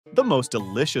The most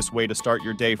delicious way to start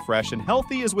your day fresh and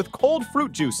healthy is with cold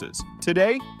fruit juices.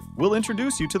 Today, we'll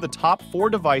introduce you to the top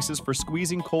 4 devices for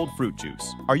squeezing cold fruit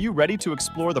juice. Are you ready to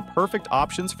explore the perfect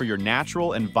options for your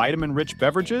natural and vitamin-rich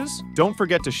beverages? Don't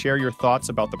forget to share your thoughts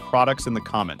about the products in the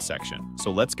comments section.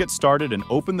 So let's get started and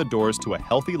open the doors to a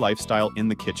healthy lifestyle in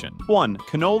the kitchen. 1.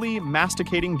 Canoly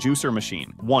Masticating Juicer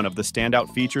Machine. One of the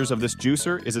standout features of this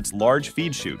juicer is its large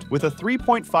feed chute. With a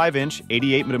 3.5-inch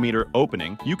 88mm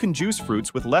opening, you can juice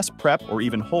fruits with less prep or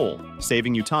even whole,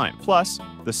 saving you time. Plus,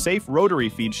 the safe rotary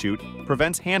feed chute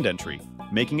prevents hand entry,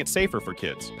 making it safer for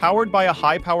kids. Powered by a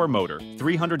high-power motor,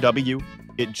 300W,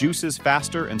 it juices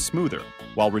faster and smoother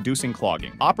while reducing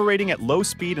clogging. Operating at low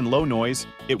speed and low noise,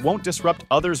 it won't disrupt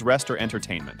others' rest or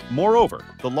entertainment. Moreover,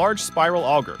 the large spiral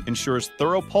auger ensures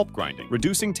thorough pulp grinding,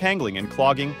 reducing tangling and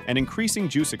clogging and increasing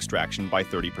juice extraction by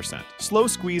 30%. Slow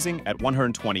squeezing at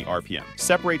 120 RPM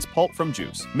separates pulp from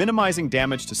juice, minimizing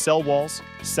damage to cell walls,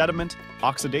 sediment,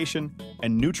 oxidation,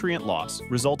 and nutrient loss,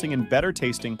 resulting in better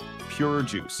tasting, purer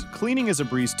juice. Cleaning is a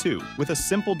breeze too, with a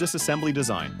simple disassembly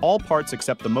design. All parts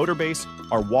except the motor base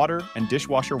are water and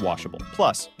dishwasher washable.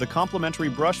 Plus, the complementary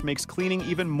brush makes cleaning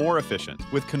even more efficient.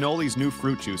 With Canoly's new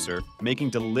fruit juicer,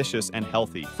 making delicious and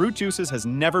healthy fruit juices has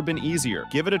never been easier.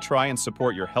 Give it a try and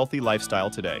support your healthy lifestyle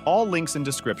today. All links in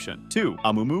description. 2.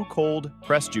 Amumu Cold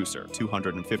Press Juicer,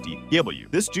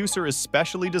 250W. This juicer is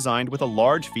specially designed with a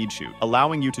large feed chute,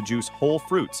 allowing you to juice whole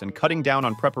fruits and cutting down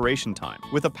on preparation time.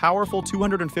 With a powerful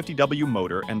 250W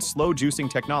motor and slow juicing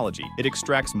technology, it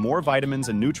extracts more vitamins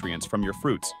and nutrients from your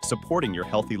fruits, supporting your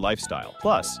healthy lifestyle.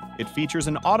 Plus, it features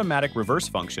an automatic reverse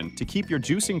function to keep your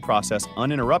juicing process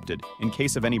uninterrupted in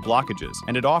case of any blockages,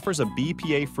 and it offers a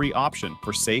BPA-free option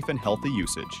for safe and healthy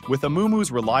usage. With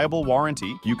Amumu's reliable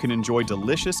warranty, you can enjoy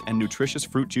delicious and nutritious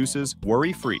fruit juices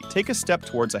worry-free. Take a step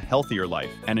towards a healthier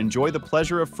life and enjoy the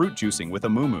pleasure of fruit juicing with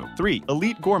Amumu. 3.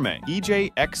 Elite Gourmet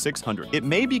EJ-X600. It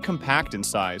may be compact in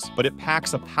size, but it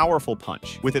packs a powerful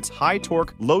punch. With its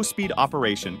high-torque, low-speed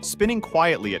operation spinning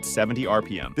quietly at 70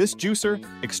 RPM, this juicer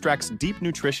extracts deep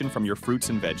nutrition from your fruits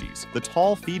and veggies. The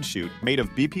tall feed chute, made of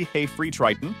BPA-free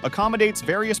Triton, accommodates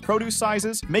various produce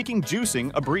sizes, making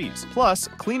juicing a breeze. Plus,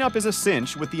 cleanup is a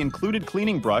cinch with the included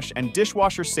cleaning brush and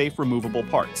dishwasher-safe removable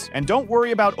parts. And don't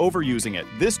worry about overusing it.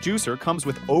 This juicer comes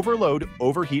with overload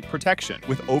overheat protection.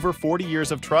 With over 40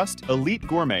 years of trust, Elite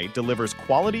Gourmet delivers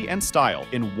quality and style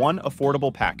in one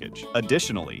affordable package.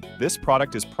 Additionally, this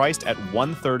product is priced at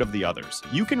 1/3 of the others.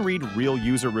 You can read real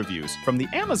user reviews from the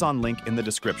Amazon link in the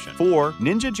description. 4.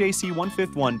 Ninja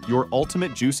JC151, your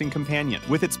ultimate juicing companion.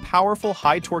 With its powerful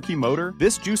high-torquey motor,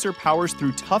 this juicer powers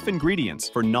through tough ingredients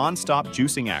for non-stop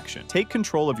juicing action. Take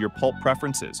control of your pulp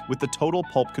preferences with the Total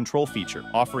Pulp Control feature,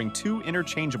 offering 2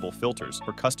 interchangeable filters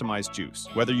for customized juice.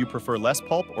 Whether you prefer less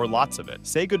pulp or lots of it,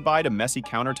 say goodbye to messy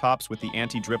countertops with the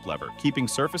anti-drip lever, keeping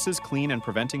surfaces clean and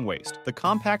preventing waste. The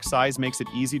compact size makes it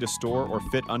easy to store or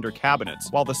fit under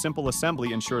cabinets, while the simple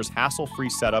assembly ensures hassle-free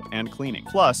setup and cleaning.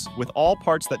 Plus, with all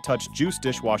parts that touch juice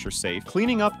dishwasher safe,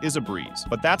 cleaning up is a breeze.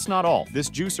 But that's not all. This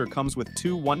juicer comes with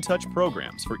 2 one-touch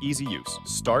programs for easy use: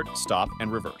 start, stop,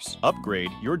 and reverse.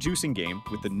 Upgrade your juicing game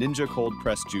with the Ninja Cold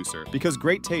Press Juicer, because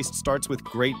great taste starts with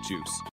great juice.